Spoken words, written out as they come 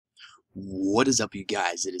What is up, you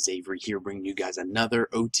guys? It is Avery here bringing you guys another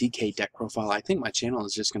OTK deck profile. I think my channel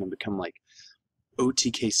is just going to become like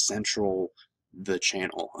OTK Central, the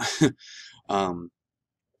channel. um,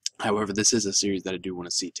 However, this is a series that I do want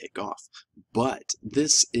to see take off. But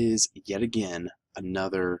this is yet again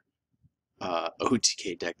another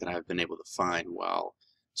OTK deck that I've been able to find while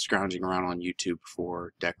scrounging around on YouTube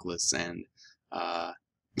for deck lists, and uh,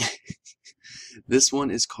 this one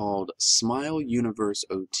is called Smile Universe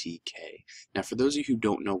OTK. Now, for those of you who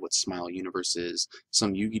don't know what Smile Universe is,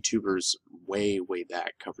 some YouTubers way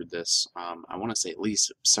back covered this, I want to say at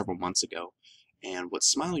least several months ago. And what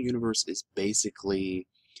Smile Universe is basically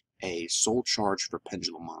a soul charge for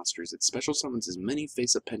pendulum monsters. It special summons as many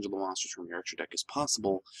face-up pendulum monsters from your extra deck as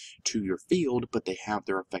possible to your field, but they have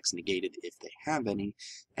their effects negated if they have any.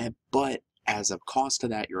 But as a cost to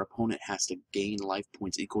that, your opponent has to gain life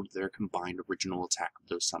points equal to their combined original attack of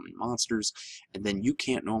those summoned monsters, and then you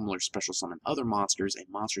can't normally special summon other monsters, and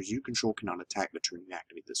monsters you control cannot attack the turn you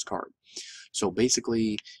activate this card. So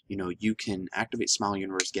basically, you can activate Smile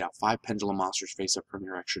Universe, get out 5 pendulum monsters face up from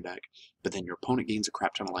your extra deck, but then your opponent gains a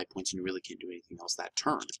crap ton of life points and you really can't do anything else that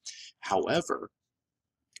turn. However,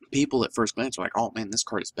 people at first glance are like, oh man, this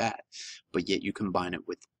card is bad. But yet you combine it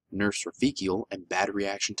with Nurse Rafekiel and Bad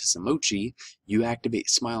Reaction to Samochi, you activate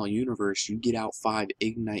Smile Universe, you get out 5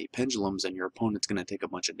 Ignite Pendulums, and your opponent's going to take a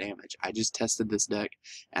bunch of damage. I just tested this deck,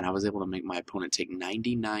 and I was able to make my opponent take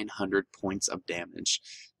 9,900 points of damage.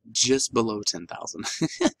 Just below 10,000.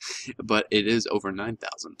 But it is over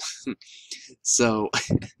 9,000. So,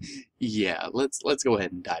 yeah, let's go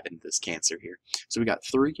ahead and dive into this cancer here. So we got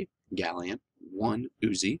 3 Galleon, 1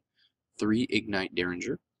 Uzi, 3 Ignite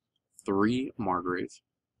Derringer, 3 Margrave,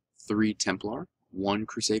 3 Templar, 1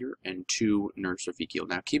 Crusader, and 2 Nurse Rafekiel.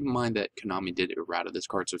 Now keep in mind that Konami did errata this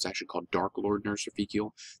card, so it's actually called Dark Lord Nurse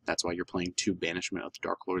Rafekiel. That's why you're playing 2 Banishment of the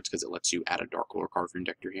Dark Lords, because it lets you add a Dark Lord card from your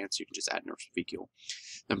deck to your hand, so you can just add Nurse Rafekiel.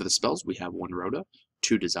 Then for the spells, we have 1 Rhoda,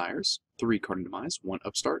 2 Desires, 3 Cardin Demise, 1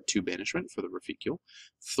 Upstart, 2 Banishment for the Rafekiel,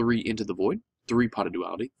 3 Into the Void, 3 Pot of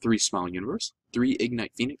Duality, 3 Smile Universe, 3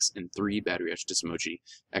 Ignite Phoenix, and 3 Bad Reaction to Samochi.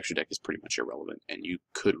 Extra deck is pretty much irrelevant, and you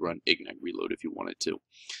could run Ignite Reload if you wanted to.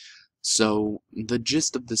 So the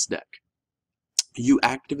gist of this deck, you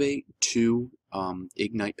activate 2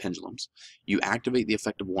 Ignite Pendulums, you activate the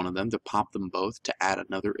effect of one of them to pop them both to add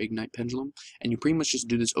another Ignite Pendulum, and you pretty much just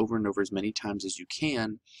do this over and over as many times as you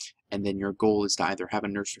can, and then your goal is to either have a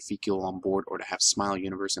Nurse Rafekiel on board or to have Smile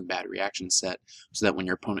Universe and Bad Reaction set, so that when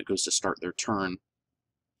your opponent goes to start their turn,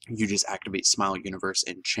 you just activate Smile Universe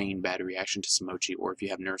and chain Bad Reaction to Samochi, or if you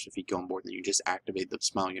have Nurse Rafekiel on board, then you just activate the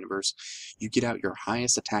Smile Universe. You get out your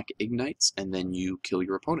highest attack ignites, and then you kill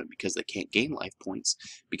your opponent because they can't gain life points,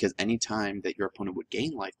 because any time that your opponent would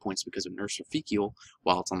gain life points because of Nurse Rafekiel,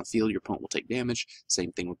 while it's on the field, your opponent will take damage.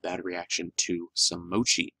 Same thing with Bad Reaction to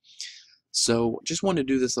Samochi. So just wanted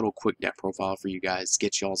to do this little quick deck profile for you guys,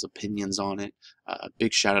 get y'all's opinions on it.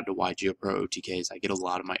 Big shout out to Yugioh Pro OTKs. I get a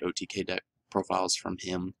lot of my OTK deck profiles from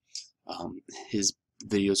him. His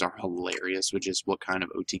videos are hilarious, which is what kind of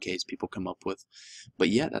OTKs people come up with. But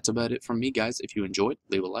yeah, that's about it from me, guys. If you enjoyed,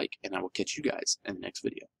 leave a like, and I will catch you guys in the next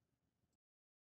video.